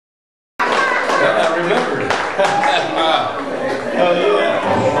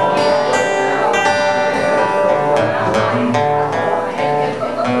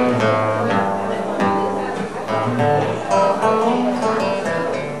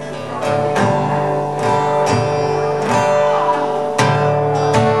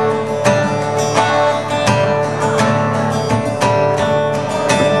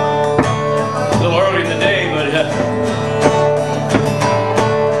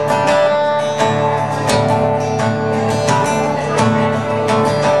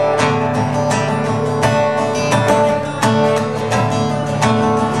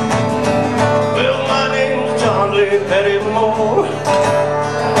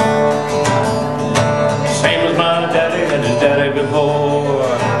before.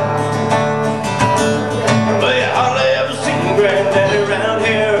 But you hardly ever seen Granddaddy around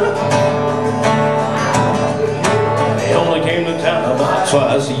here. He only came to town about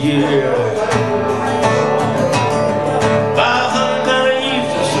twice a year. 500 kind of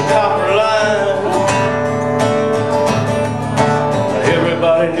used just a copper line, but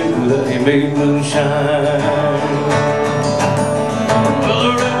everybody knew that he made moonshine.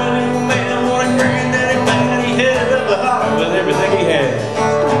 Everything he had.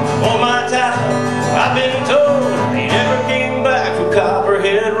 On my time, I've been told he never came back from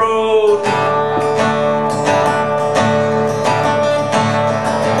Copperhead Road.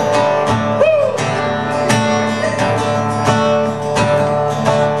 Woo!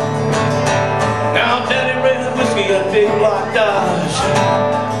 Now Daddy ran whiskey on big block Dodge,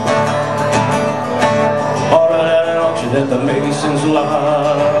 all right at an auction at the Mason's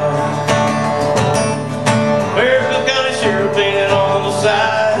Lodge. Painted on the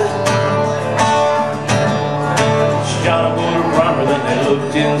side, shot a bullet primer, then they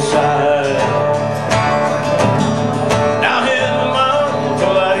looked inside. Now here's the mom,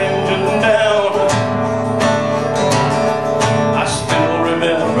 pull that engine down. I still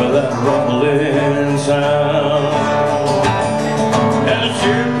remember that rumbling sound. And the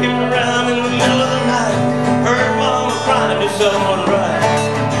sheriff came around in the middle of the night, heard Mama crying, did someone right.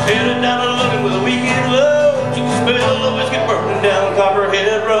 She's headed down the looking with a weekend love. She can smell the whiskey burning down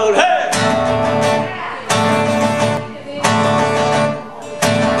Copperhead Road. Hey!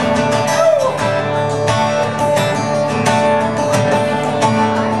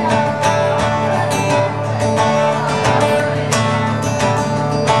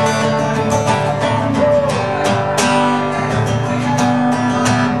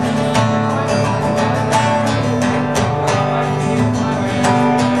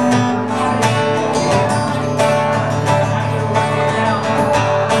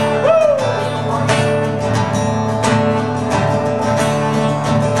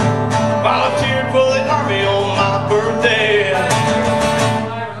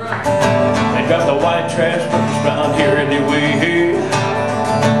 Got the white trash around here anyway.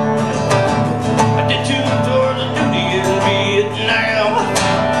 I did 2 tours of duty in Vietnam.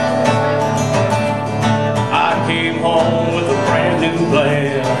 I came home with a brand new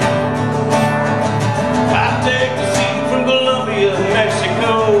plan. I take the seat from Colombia,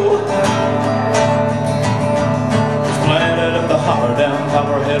 Mexico. Just landed at the holler down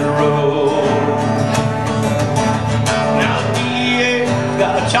Copperhead Road. Now the DEA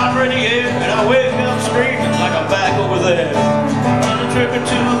got a chopper in the air, and I wake up screaming like I'm back over there. On a trip or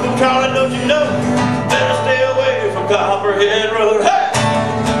two from Charlie, don't you know? Better stay away from Copperhead Road. Hey!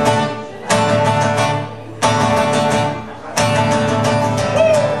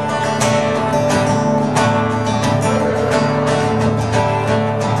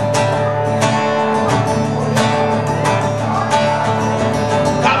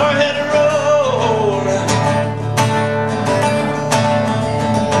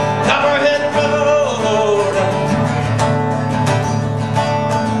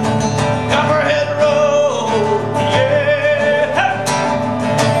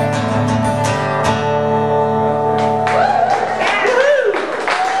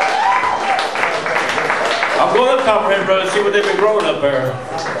 Copperhead Road, see what they've been growing up there.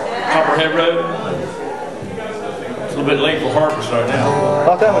 Copperhead Road. It's a little bit late for harvest right now. I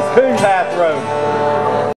thought that was Coon Path Road.